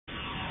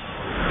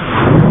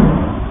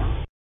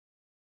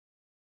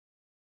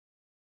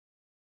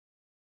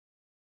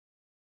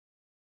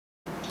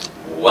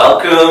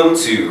Welcome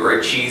to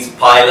Richie's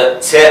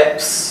Pilot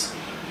Tips.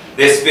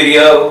 This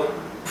video,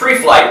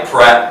 pre-flight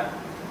prep,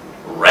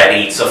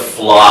 ready to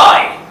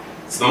fly.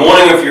 It's the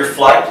morning of your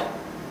flight,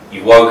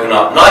 you've woken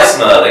up nice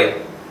and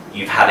early,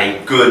 you've had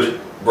a good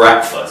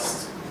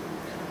breakfast.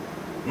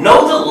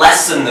 Know the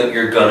lesson that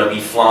you're going to be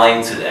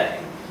flying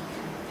today.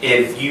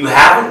 If you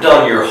haven't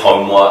done your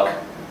homework,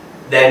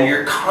 then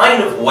you're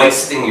kind of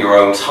wasting your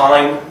own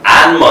time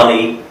and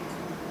money,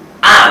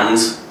 and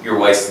you're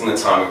wasting the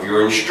time of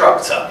your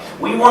instructor.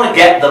 We want to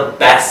get the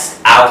best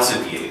out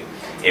of you.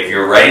 If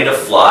you're ready to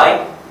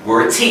fly,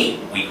 we're a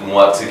team. We can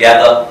work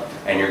together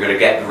and you're going to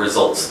get the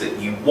results that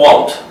you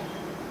want.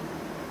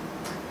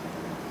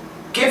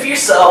 Give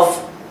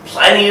yourself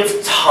plenty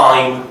of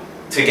time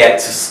to get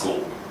to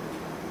school.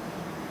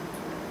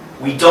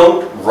 We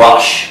don't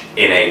rush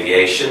in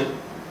aviation.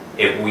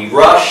 If we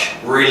rush,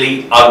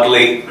 really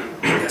ugly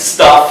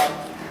stuff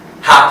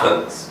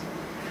happens.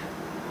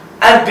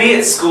 And be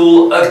at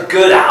school a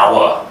good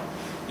hour,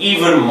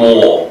 even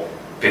more,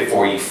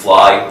 before you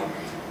fly,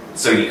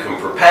 so you can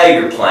prepare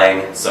your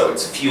plane, so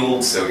it's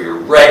fueled, so you're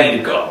ready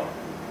to go.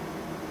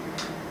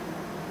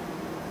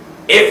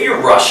 If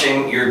you're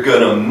rushing, you're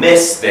going to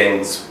miss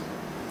things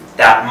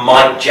that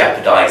might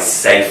jeopardize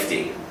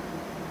safety.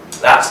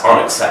 That's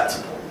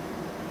unacceptable.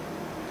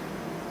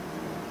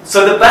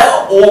 So the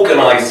better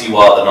organized you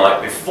are the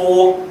night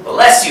before, the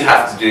less you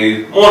have to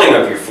do. Morning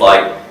of your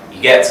flight,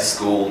 you get to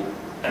school,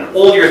 and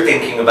all you're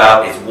thinking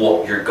about is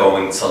what you're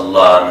going to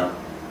learn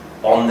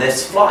on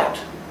this flight.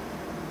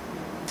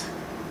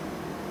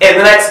 In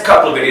the next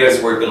couple of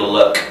videos, we're going to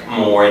look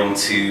more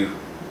into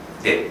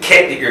the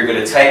kit that you're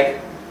going to take.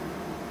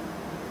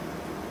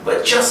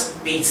 But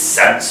just be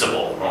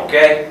sensible,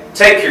 okay?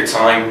 Take your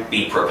time,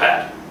 be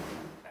prepared.